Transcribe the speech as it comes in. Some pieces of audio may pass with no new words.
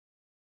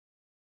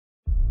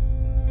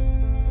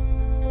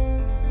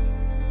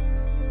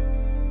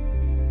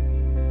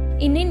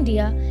In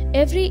India,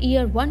 every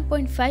year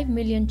 1.5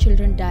 million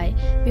children die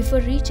before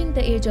reaching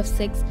the age of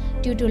 6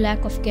 due to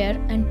lack of care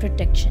and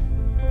protection.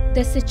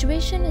 The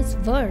situation is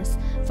worse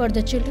for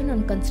the children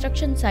on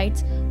construction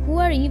sites who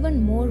are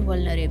even more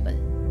vulnerable.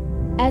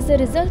 As a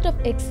result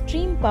of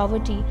extreme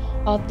poverty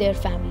of their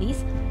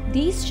families,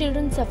 these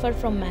children suffer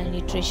from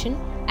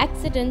malnutrition,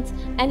 accidents,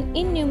 and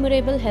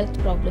innumerable health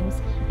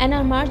problems and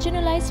are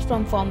marginalized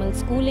from formal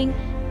schooling,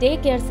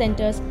 daycare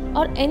centers,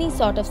 or any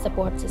sort of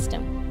support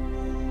system.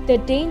 The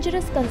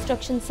dangerous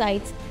construction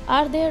sites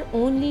are their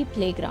only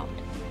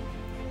playground.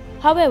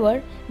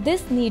 However,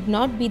 this need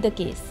not be the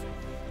case.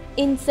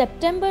 In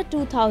September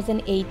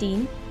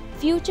 2018,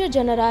 Future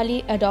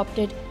Generali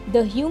adopted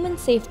the Human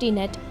Safety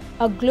Net,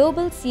 a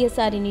global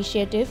CSR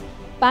initiative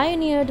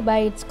pioneered by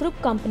its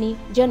group company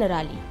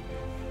Generali.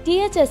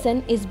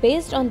 THSN is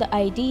based on the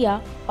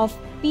idea of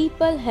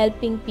people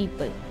helping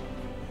people.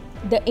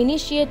 The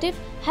initiative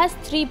has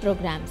 3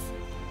 programs: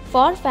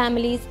 for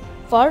families,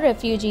 for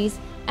refugees,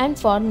 and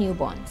for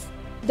newborns.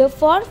 The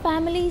For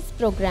Families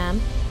program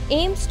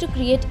aims to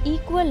create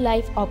equal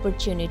life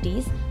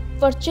opportunities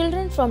for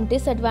children from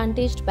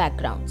disadvantaged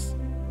backgrounds.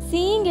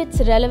 Seeing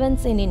its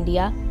relevance in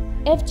India,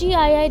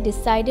 FGII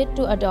decided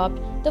to adopt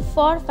the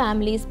For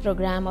Families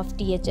program of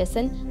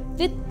THSN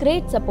with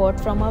great support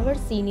from our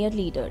senior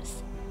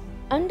leaders.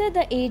 Under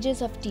the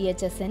aegis of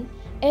THSN,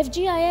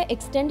 FGII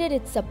extended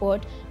its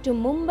support to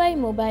Mumbai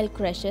mobile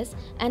creches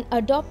and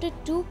adopted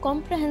 2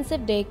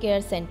 comprehensive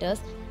daycare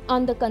centers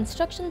on the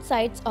construction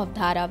sites of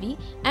Dharavi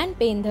and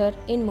Pendhar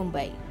in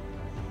Mumbai,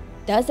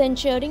 thus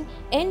ensuring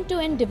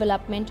end-to-end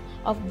development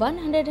of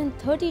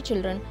 130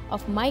 children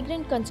of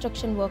migrant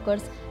construction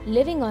workers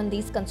living on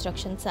these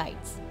construction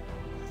sites.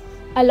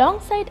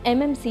 Alongside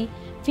MMC,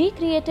 we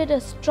created a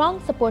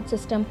strong support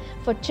system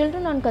for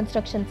children on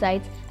construction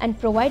sites and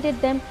provided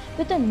them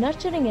with a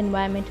nurturing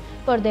environment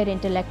for their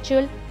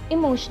intellectual,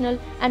 emotional,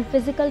 and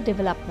physical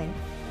development.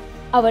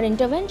 Our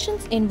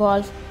interventions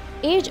involve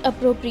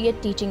age-appropriate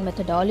teaching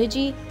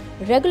methodology,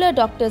 regular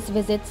doctor's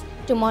visits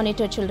to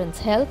monitor children's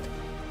health,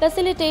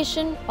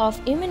 facilitation of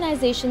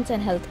immunizations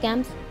and health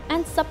camps,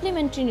 and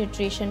supplementary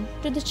nutrition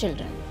to the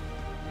children.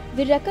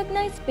 We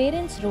recognize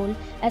parents' role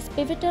as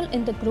pivotal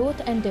in the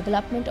growth and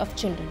development of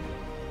children.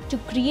 To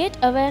create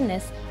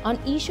awareness on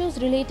issues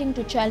relating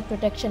to child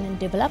protection and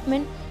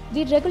development,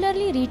 we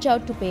regularly reach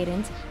out to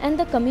parents and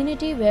the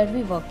community where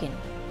we work in.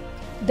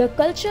 The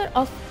culture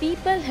of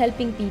people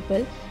helping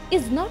people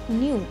is not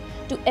new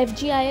to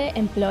FGII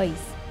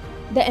employees.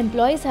 The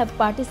employees have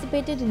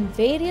participated in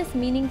various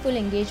meaningful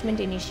engagement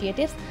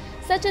initiatives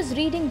such as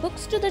reading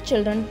books to the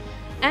children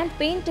and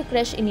Paint a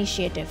Creche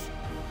initiative.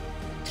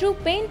 Through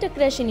Paint a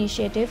Creche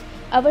initiative,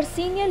 our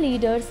senior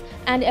leaders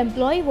and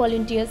employee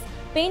volunteers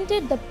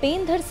painted the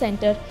Pendhar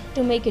Center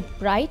to make it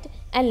bright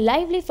and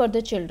lively for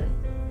the children.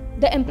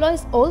 The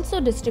employees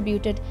also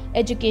distributed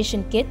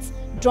education kits,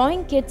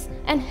 drawing kits,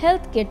 and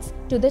health kits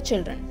to the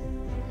children.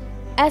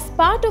 As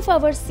part of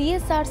our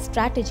CSR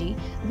strategy,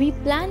 we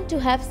plan to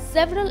have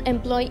several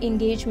employee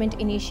engagement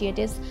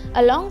initiatives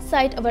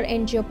alongside our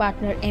NGO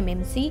partner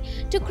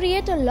MMC to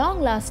create a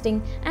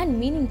long-lasting and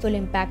meaningful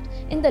impact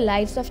in the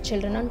lives of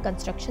children on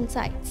construction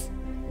sites.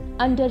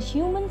 Under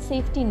Human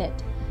Safety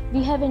Net,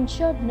 we have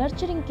ensured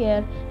nurturing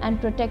care and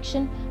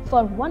protection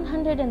for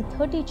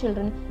 130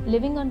 children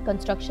living on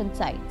construction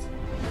sites.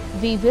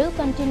 We will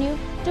continue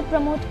to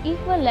promote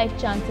equal life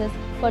chances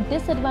for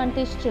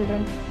disadvantaged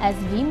children as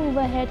we move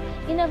ahead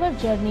in our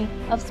journey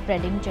of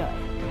spreading joy.